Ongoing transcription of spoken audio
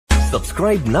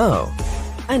Subscribe now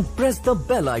and press the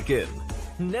bell icon.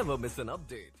 Never miss an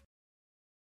update.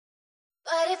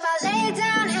 But if I lay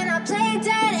down and I play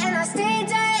dead and I stay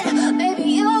dead, maybe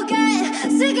you'll get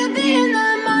sick of being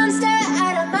the monster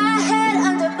out of my head,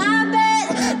 under my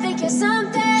bed. Think you're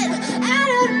something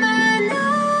out of my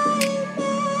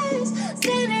nightmares,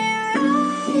 standing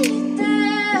right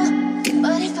there.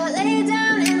 But if I lay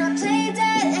down and I play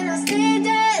dead and I stay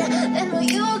dead, then will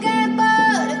you get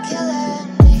bored of killing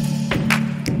me?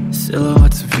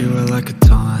 Silhouettes of you are like a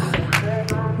taunt.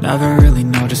 Never really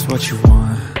know just what you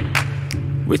want.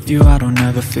 With you I don't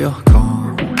ever feel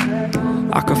calm.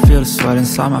 I can feel the sweat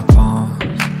inside my palms.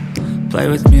 Play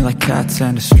with me like cats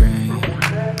and a string.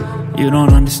 You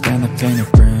don't understand the pain it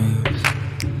brings.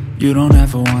 You don't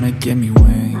ever wanna give me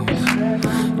wings.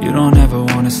 You don't ever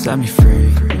wanna set me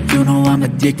free. You know I'm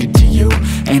addicted to you,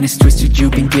 and it's twisted,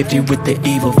 you've been gifted with the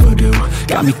evil voodoo.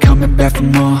 Got me coming back for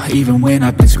more, even when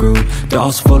I've been screwed.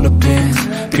 Dolls full of pins,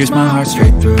 pierce my heart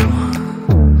straight through.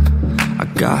 I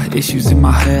got issues in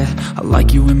my head, I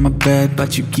like you in my bed,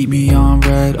 but you keep me on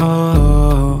red.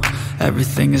 Oh,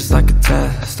 everything is like a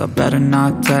test. I better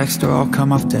not text or I'll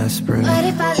come off desperate. But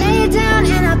if I lay down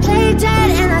and I play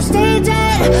dead and I stay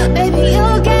dead, baby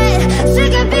you'll get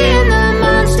sick of being the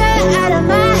monster out of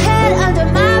my head, under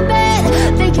my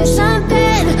bed. Think you're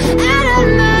something out of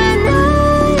my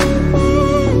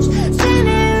nightmares,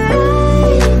 standing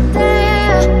right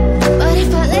there. But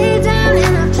if I lay down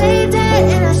and I play dead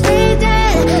and I stay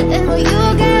dead, then will you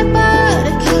get bored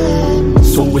of killing me?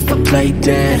 So if I play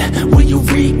dead, will you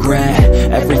regret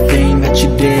everything that you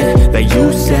did, that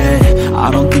you said?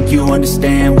 I don't think you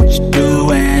understand what you're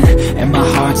doing, and my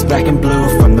heart's black and blue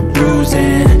from the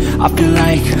bruising. I feel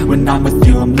like when I'm with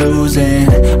you I'm losing.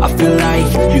 I feel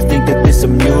like you think that this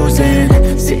amusing,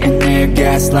 sitting there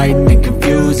gaslighting and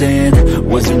confusing.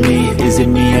 Was it me? Is it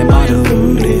me? Am I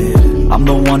deluded? I'm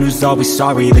the one who's always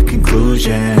sorry, the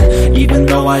conclusion, even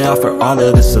though I offer all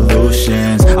of the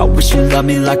solutions. I wish you loved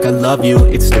me like I love you,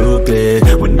 it's stupid.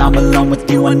 When I'm alone with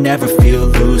you I never feel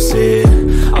lucid.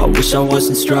 I wish I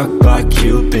wasn't struck by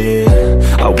Cupid.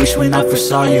 I wish when I first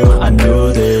saw you I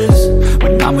knew this.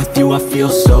 When I'm with you I feel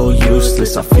so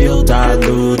useless, I feel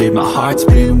diluted, my heart's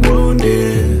been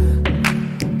wounded.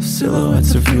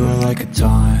 Silhouettes of you are like a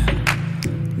taunt.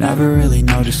 Never really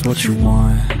know just what you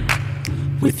want.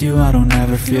 With you I don't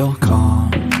ever feel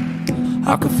calm.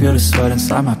 I can feel the sweat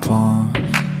inside my palms.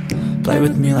 Play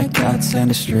with me like cats and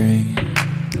a string.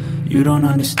 You don't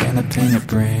understand the pain it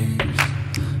brings.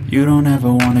 You don't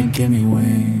ever wanna give me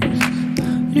wings.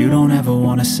 You don't ever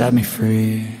wanna set me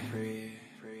free.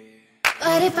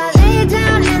 But if I lay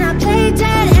down and I play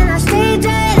dead and I stay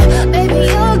dead, baby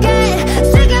you'll get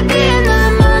sick of being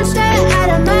the monster out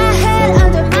of my head,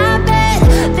 under my bed.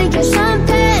 Think you're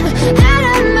something out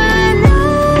of my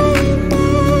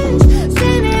nightmares,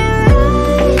 standing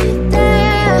right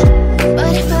there.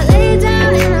 But if I lay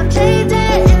down and I play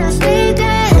dead and I stay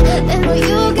dead, then will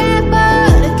you get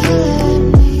bored of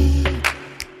killing me?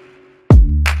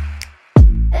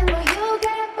 Then will you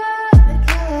get bored of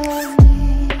killing me?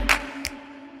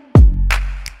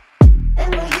 And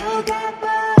will you get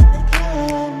bored of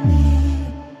killing me?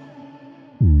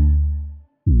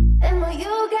 And will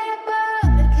you get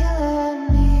bored of killing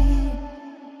me?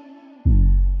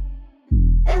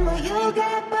 And will you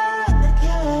get bored of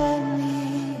killing me?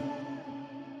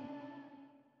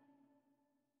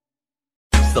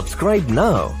 Subscribe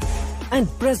now and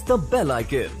press the bell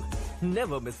icon.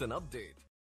 Never miss an update.